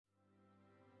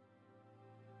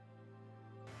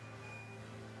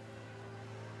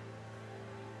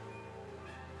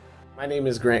My name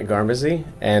is Grant Garmezy,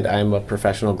 and I'm a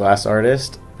professional glass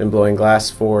artist. Been blowing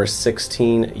glass for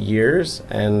 16 years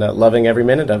and loving every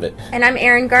minute of it. And I'm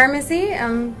Erin Garmezy.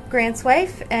 I'm Grant's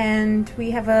wife, and we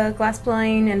have a glass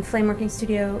blowing and flame working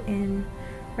studio in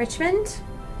Richmond,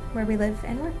 where we live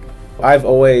and work. I've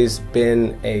always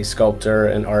been a sculptor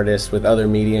and artist with other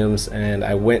mediums, and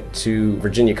I went to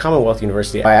Virginia Commonwealth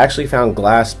University. I actually found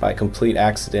glass by complete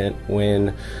accident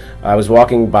when I was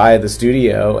walking by the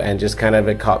studio, and just kind of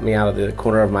it caught me out of the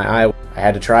corner of my eye. I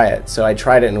had to try it. So I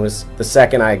tried it, and it was the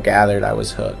second I gathered, I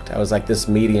was hooked. I was like, this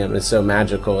medium is so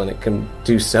magical and it can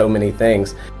do so many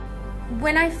things.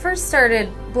 When I first started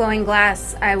blowing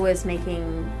glass, I was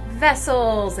making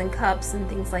vessels and cups and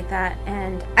things like that,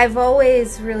 and I've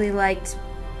always really liked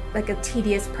like a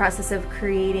tedious process of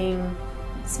creating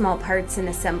small parts and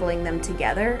assembling them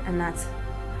together, and that's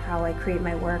how I create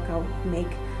my work. I'll make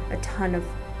a ton of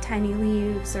tiny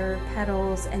leaves or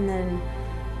petals and then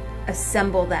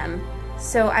assemble them.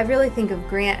 So I really think of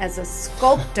Grant as a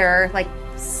sculptor, like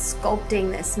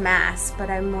sculpting this mass,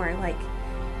 but I'm more like,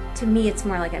 to me it's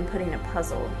more like I'm putting a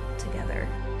puzzle together.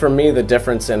 For me, the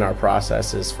difference in our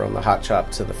process is from the hot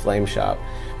shop to the flame shop.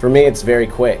 For me, it's very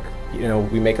quick. You know,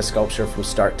 we make a sculpture from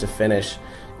start to finish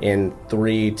in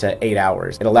 3 to 8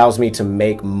 hours. It allows me to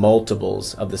make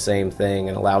multiples of the same thing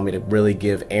and allow me to really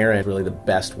give Erin really the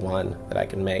best one that I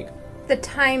can make. The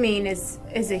timing is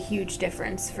a huge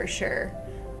difference for sure.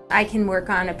 I can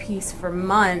work on a piece for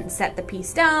months, set the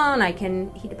piece down, I can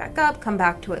heat it back up, come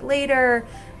back to it later,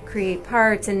 create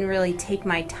parts, and really take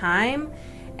my time.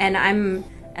 And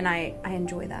I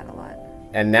enjoy that a lot.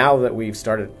 And now that we've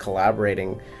started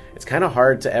collaborating, it's kind of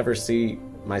hard to ever see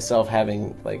myself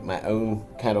having like my own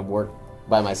kind of work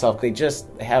by myself. They just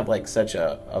have like such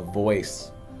a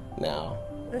voice now.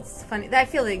 That's funny. I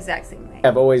feel the exact same way.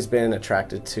 I've always been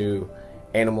attracted to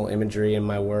animal imagery in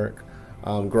my work.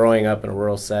 Growing up in a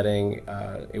rural setting,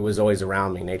 it was always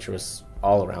around me. Nature was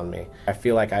all around me. I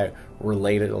feel like I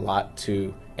related a lot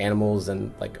to animals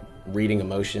and like reading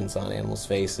emotions on animals'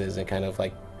 faces and kind of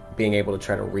like being able to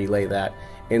try to relay that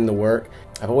in the work.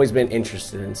 I've always been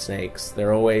interested in snakes.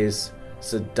 They're always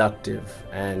seductive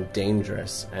and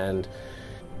dangerous, and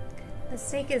the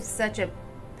snake is such a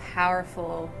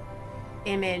powerful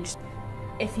image.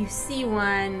 If you see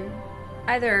one,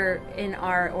 either in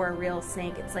art or a real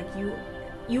snake, it's like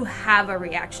you have a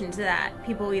reaction to that.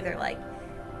 People either like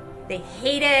they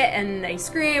hate it and they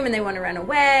scream and they want to run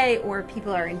away, or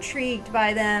people are intrigued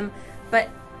by them. But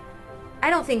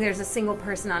I don't think there's a single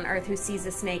person on earth who sees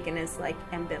a snake and is like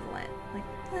ambivalent.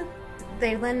 Like,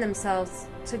 they lend themselves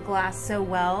to glass so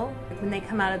well. When they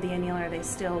come out of the annealer, they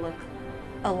still look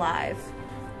alive.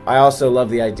 I also love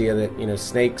the idea that, you know,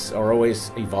 snakes are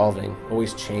always evolving,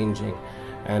 always changing,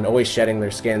 and always shedding their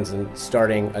skins and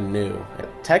starting anew.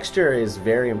 Texture is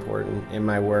very important in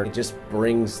my work. It just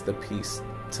brings the piece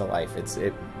to life.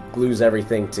 It glues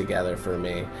everything together for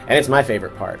me, and it's my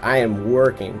favorite part. I am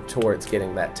working towards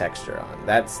getting that texture on.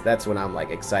 That's when I'm like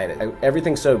excited.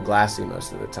 Everything's so glassy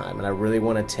most of the time, and I really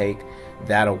want to take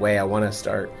that away. I want to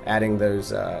start adding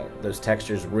those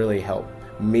textures. Really help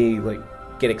me like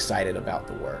get excited about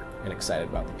the work and excited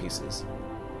about the pieces.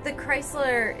 The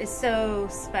Chrysler is so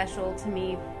special to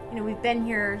me. You know, we've been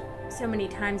here so many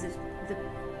times.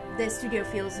 The studio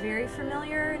feels very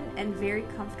familiar and very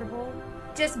comfortable.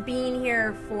 Just being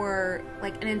here for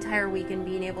like an entire week and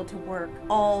being able to work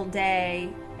all day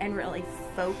and really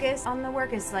focus on the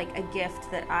work is like a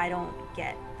gift that I don't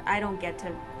get. I don't get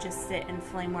to just sit and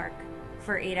flame work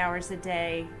for 8 hours a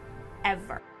day,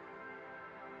 ever.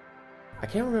 I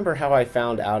can't remember how I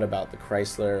found out about the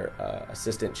Chrysler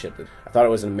assistantship. I thought it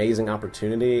was an amazing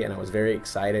opportunity, and I was very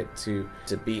excited to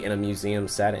be in a museum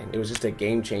setting. It was just a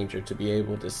game changer to be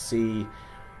able to see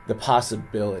the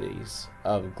possibilities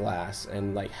of glass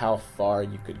and like how far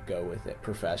you could go with it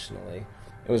professionally.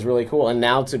 It was really cool. And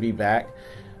now to be back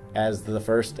as the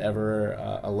first ever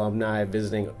alumni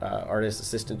visiting artist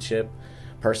assistantship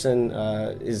person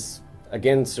is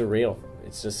again surreal.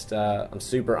 It's just I'm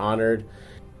super honored.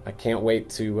 I can't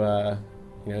wait to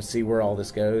you know, see where all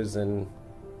this goes and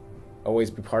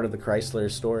always be part of the Chrysler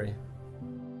story.